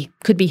could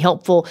be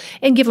helpful,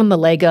 and give them a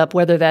leg up,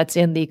 whether that's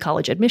in the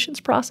college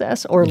admissions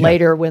process or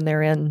later when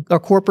they're in a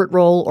corporate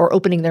role or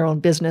opening their own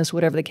business,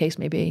 whatever the case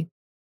may be.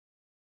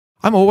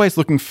 I'm always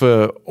looking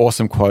for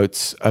awesome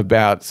quotes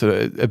about sort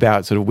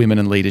of women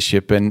in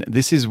leadership, and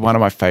this is one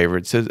of my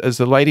favorites. As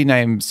a lady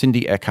named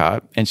Cindy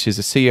Eckhart, and she's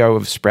the CEO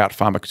of Sprout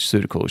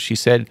Pharmaceuticals, she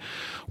said,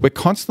 "We're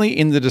constantly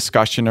in the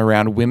discussion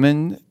around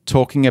women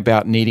talking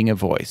about needing a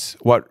voice.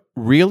 What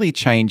really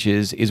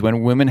changes is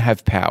when women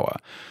have power.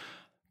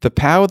 The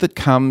power that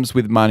comes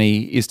with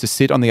money is to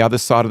sit on the other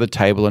side of the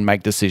table and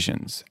make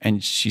decisions."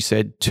 And she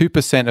said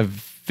 2% of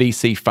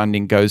VC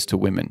funding goes to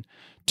women.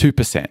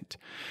 2%.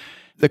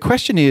 The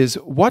question is,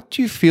 what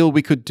do you feel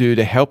we could do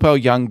to help our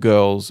young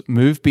girls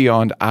move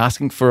beyond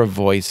asking for a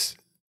voice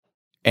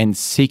and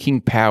seeking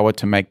power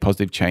to make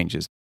positive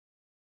changes?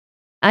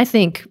 I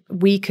think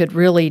we could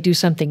really do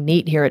something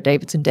neat here at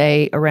Davidson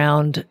Day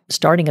around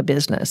starting a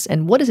business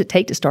and what does it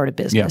take to start a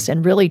business,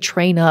 and really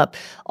train up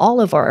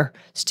all of our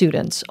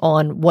students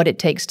on what it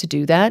takes to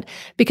do that,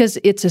 because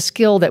it's a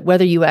skill that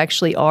whether you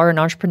actually are an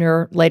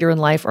entrepreneur later in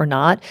life or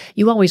not,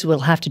 you always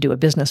will have to do a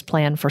business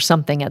plan for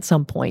something at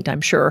some point,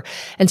 I'm sure.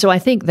 And so I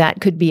think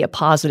that could be a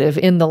positive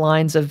in the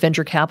lines of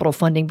venture capital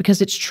funding,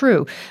 because it's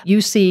true.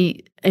 You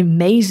see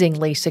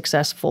amazingly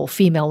successful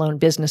female-owned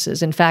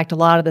businesses. In fact, a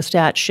lot of the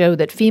stats show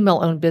that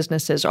female-owned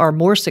businesses are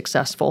more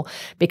successful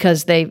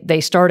because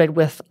they started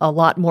with a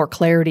lot more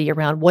clarity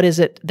around what is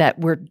it that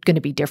we're going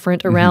to be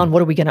different around,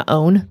 what are we going to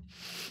own?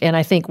 And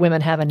I think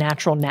women have a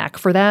natural knack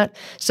for that.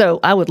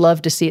 So I would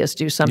love to see us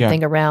do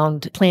something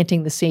around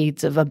planting the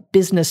seeds of a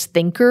business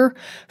thinker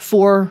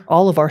for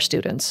all of our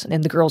students,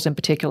 and the girls in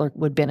particular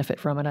would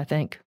benefit from it, I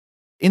think.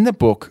 In the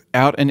book,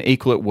 Out and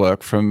Equal at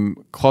Work, From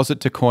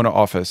Closet to Corner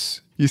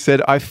Office, you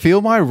said, "I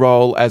feel my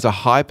role as a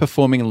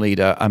high-performing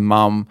leader, a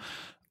mum,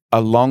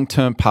 a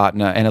long-term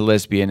partner, and a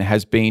lesbian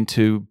has been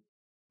to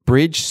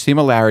bridge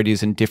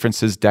similarities and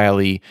differences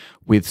daily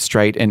with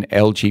straight and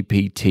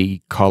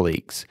LGBT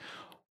colleagues.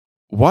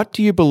 What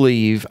do you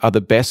believe are the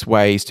best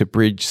ways to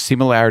bridge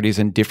similarities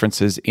and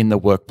differences in the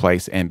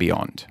workplace and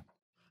beyond?"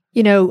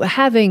 You know,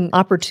 having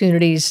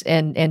opportunities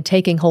and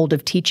taking hold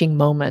of teaching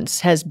moments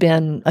has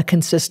been a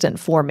consistent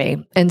for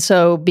me. And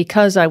so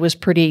because I was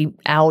pretty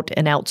out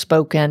and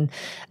outspoken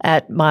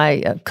at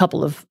my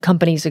couple of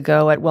companies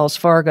ago at Wells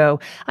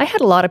Fargo, I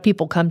had a lot of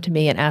people come to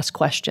me and ask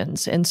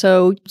questions. And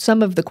so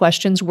some of the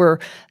questions were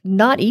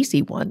not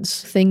easy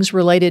ones, things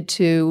related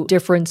to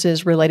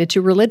differences related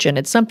to religion.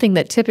 It's something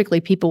that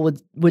typically people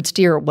would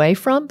steer away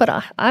from,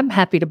 but I'm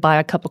happy to buy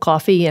a cup of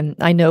coffee, and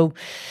I know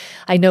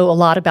a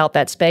lot about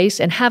that space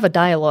and have a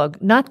dialogue.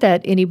 Not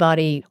that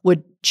anybody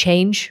would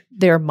change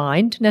their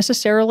mind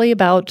necessarily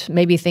about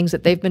maybe things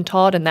that they've been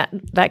taught and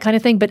that kind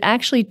of thing, but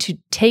actually to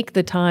take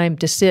the time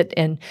to sit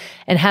and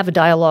have a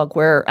dialogue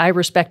where I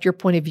respect your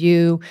point of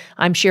view,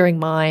 I'm sharing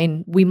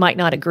mine. We might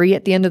not agree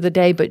at the end of the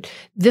day, but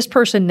this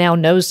person now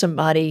knows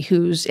somebody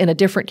who's in a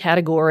different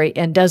category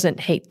and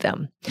doesn't hate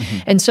them.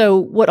 And so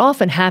what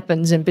often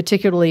happens, and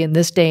particularly in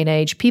this day and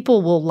age,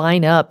 people will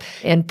line up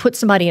and put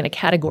somebody in a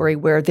category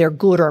where they're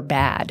good or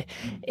bad.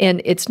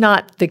 And it's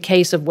not the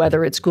case of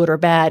whether it's good or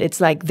bad. It's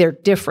like they're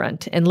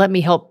different, and let me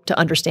help to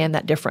understand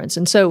that difference.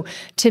 And so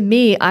to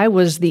me, I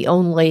was the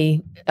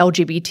only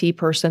LGBT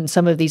person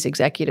some of these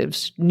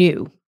executives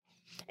knew.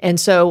 And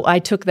so I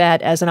took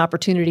that as an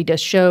opportunity to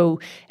show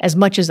as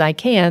much as I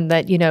can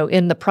that, you know,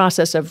 in the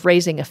process of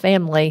raising a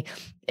family,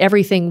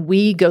 everything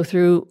we go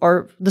through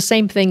are the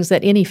same things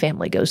that any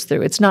family goes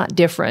through. It's not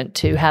different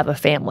to have a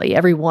family.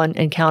 Everyone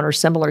encounters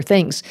similar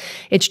things.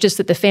 It's just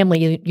that the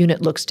family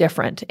unit looks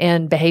different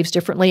and behaves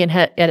differently, and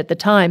at the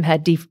time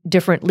had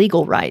different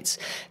legal rights.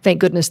 Thank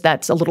goodness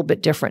that's a little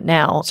bit different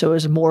now. So it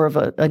was more of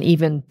an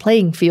even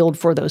playing field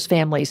for those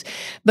families.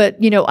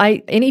 But, you know,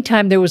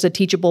 anytime there was a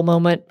teachable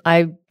moment,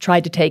 I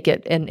tried to take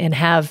it and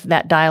have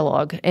that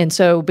dialogue. And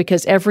so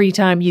because every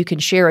time you can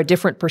share a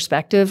different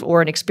perspective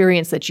or an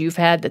experience that you've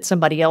had that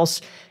somebody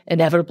else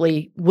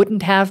inevitably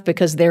wouldn't have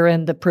because they're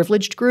in the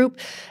privileged group,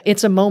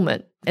 it's a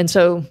moment. And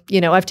so,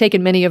 you know, I've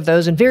taken many of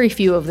those and very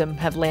few of them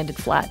have landed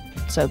flat.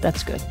 So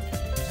that's good.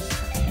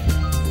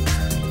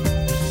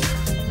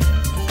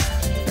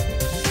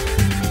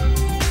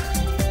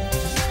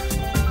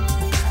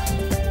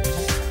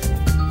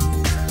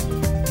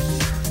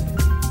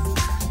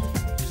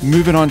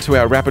 Moving on to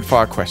our rapid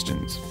fire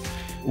questions.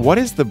 What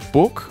is the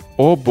book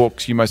or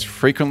books you most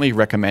frequently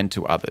recommend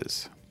to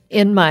others?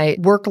 In my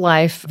work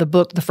life, the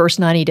book, The First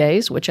 90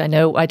 Days, which I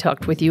know I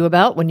talked with you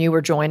about when you were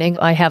joining,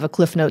 I have a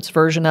Cliff Notes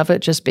version of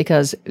it just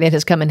because it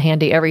has come in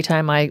handy every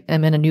time I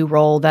am in a new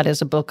role. That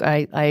is a book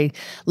I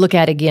look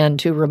at again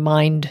to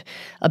remind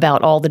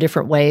about all the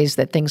different ways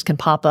that things can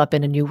pop up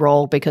in a new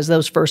role, because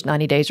those first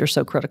 90 days are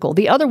so critical.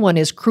 The other one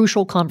is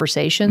Crucial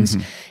Conversations.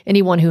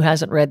 Anyone who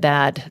hasn't read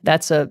that,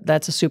 that's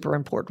a super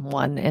important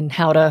one, and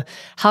how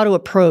to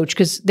approach,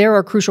 because there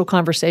are crucial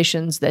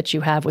conversations that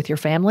you have with your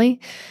family,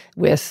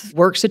 with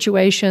work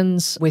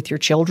situations, with your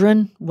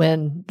children,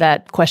 when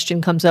that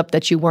question comes up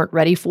that you weren't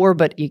ready for,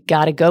 but you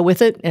got to go with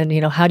it. And,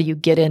 you know, how do you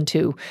get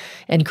into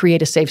and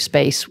create a safe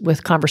space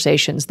with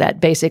conversations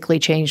that basically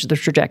change the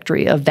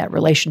trajectory of that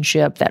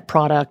relationship, that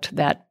product,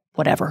 that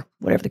whatever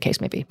the case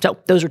may be. So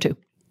those are two.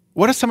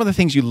 What are some of the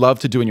things you love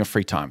to do in your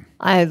free time?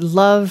 I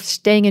love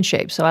staying in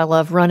shape. So I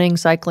love running,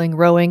 cycling,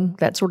 rowing,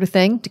 that sort of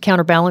thing. To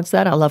counterbalance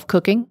that, I love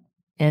cooking.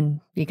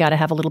 And you got to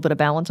have a little bit of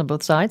balance on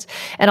both sides.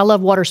 And I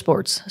love water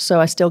sports. So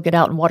I still get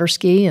out and water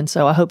ski. And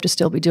so I hope to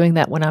still be doing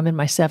that when I'm in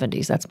my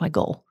 70s. That's my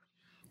goal.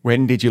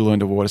 When did you learn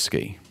to water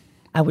ski?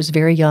 I was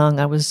very young.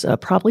 I was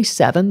probably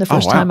 7 the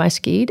first time I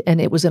skied. And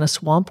it was in a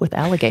swamp with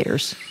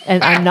alligators.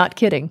 And I'm not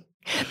kidding.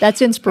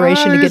 That's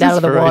inspiration to get out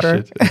of the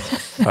water.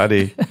 It's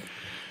funny.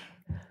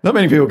 Not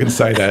many people can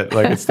say that.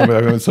 Like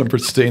it's some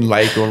pristine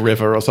lake or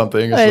river or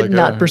something. It's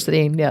not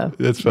pristine, yeah.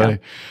 That's funny. Yeah.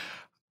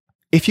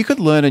 If you could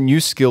learn a new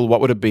skill, what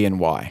would it be and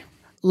why?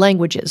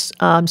 Languages.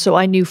 So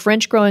I knew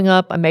French growing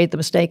up. I made the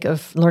mistake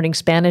of learning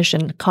Spanish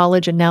in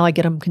college, and now I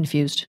get them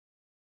confused.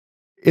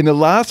 In the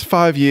last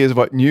 5 years,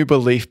 what new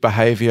belief,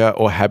 behavior,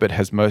 or habit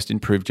has most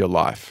improved your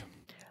life?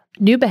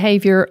 New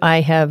behavior,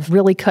 I have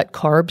really cut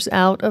carbs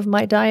out of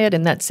my diet,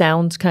 and that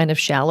sounds kind of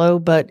shallow,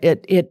 but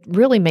it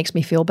really makes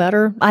me feel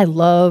better. I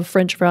love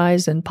French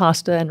fries and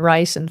pasta and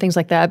rice and things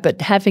like that, but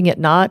having it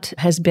not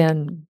has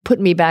been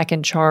putting me back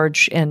in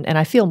charge, and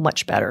I feel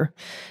much better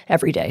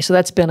every day. So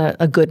that's been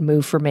a good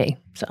move for me.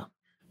 So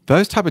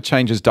those type of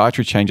changes,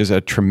 dietary changes, are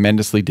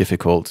tremendously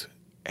difficult.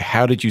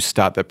 How did you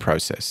start that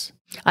process?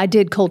 I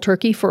did cold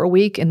turkey for a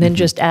week and then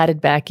just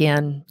added back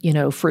in,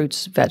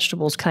 fruits,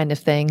 vegetables kind of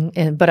thing.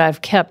 But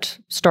I've kept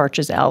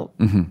starches out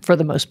for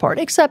the most part,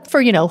 except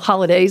for,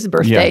 holidays,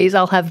 birthdays.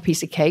 I'll have a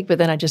piece of cake, but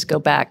then I just go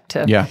back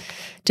to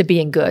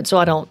being good. So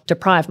I don't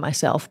deprive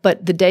myself.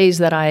 But the days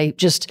that I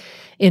just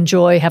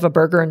enjoy, have a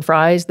burger and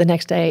fries, the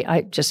next day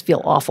I just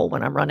feel awful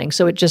when I'm running.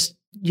 So it just,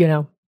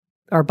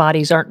 our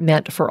bodies aren't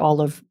meant for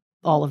all of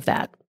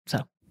that.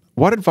 So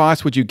what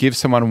advice would you give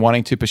someone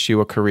wanting to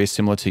pursue a career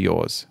similar to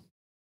yours?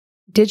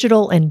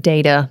 Digital and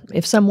data.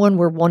 If someone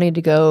were wanting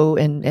to go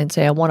and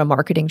say, I want a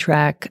marketing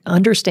track,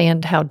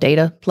 understand how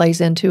data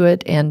plays into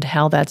it and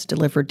how that's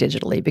delivered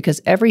digitally. Because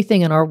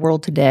everything in our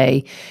world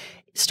today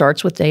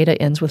starts with data,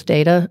 ends with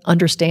data.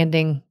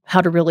 Understanding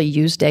how to really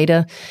use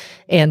data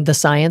and the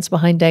science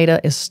behind data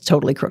is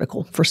totally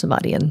critical for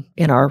somebody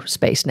in our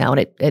space now.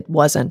 And it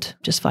wasn't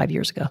just 5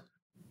 years ago.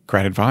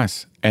 Great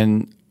advice.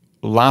 And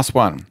last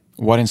one,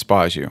 what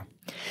inspires you?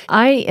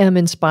 I am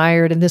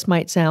inspired, and this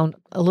might sound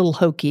a little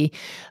hokey,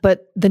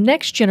 but the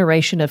next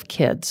generation of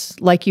kids,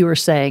 like you were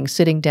saying,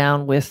 sitting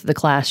down with the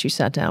class you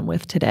sat down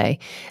with today,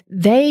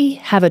 they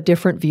have a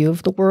different view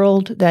of the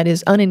world that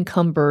is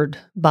unencumbered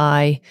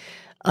by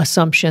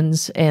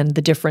assumptions and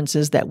the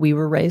differences that we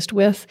were raised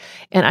with.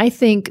 And I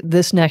think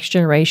this next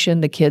generation,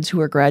 the kids who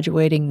are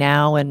graduating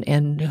now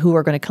and who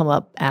are going to come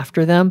up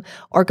after them,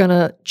 are going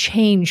to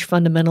change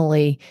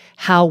fundamentally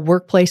how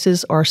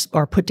workplaces are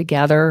put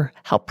together,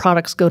 how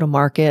products go to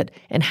market,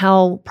 and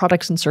how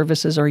products and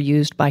services are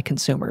used by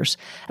consumers.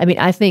 I mean,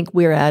 I think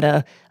we're at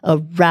a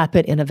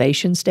rapid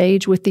innovation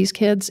stage with these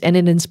kids, and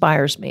it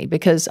inspires me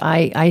because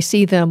I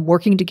see them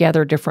working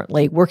together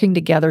differently, working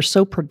together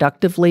so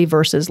productively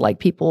versus like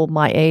people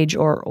my age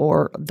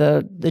or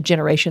the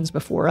generations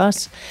before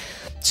us.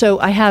 So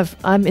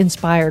I'm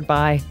inspired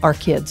by our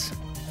kids.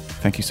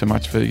 Thank you so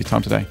much for your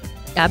time today.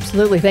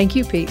 Absolutely. Thank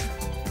you, Pete.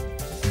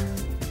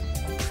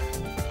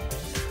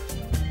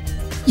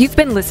 You've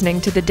been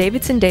listening to the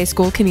Davidson Day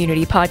School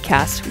Community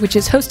Podcast, which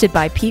is hosted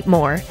by Pete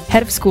Moore,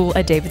 head of school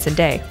at Davidson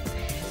Day.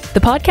 The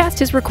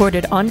podcast is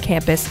recorded on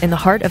campus in the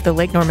heart of the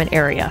Lake Norman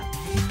area.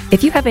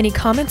 If you have any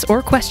comments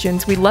or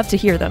questions, we'd love to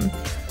hear them.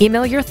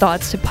 Email your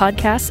thoughts to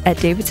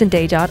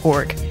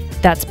podcasts@davidsonday.org.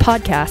 That's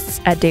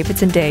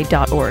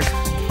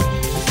podcasts@davidsonday.org.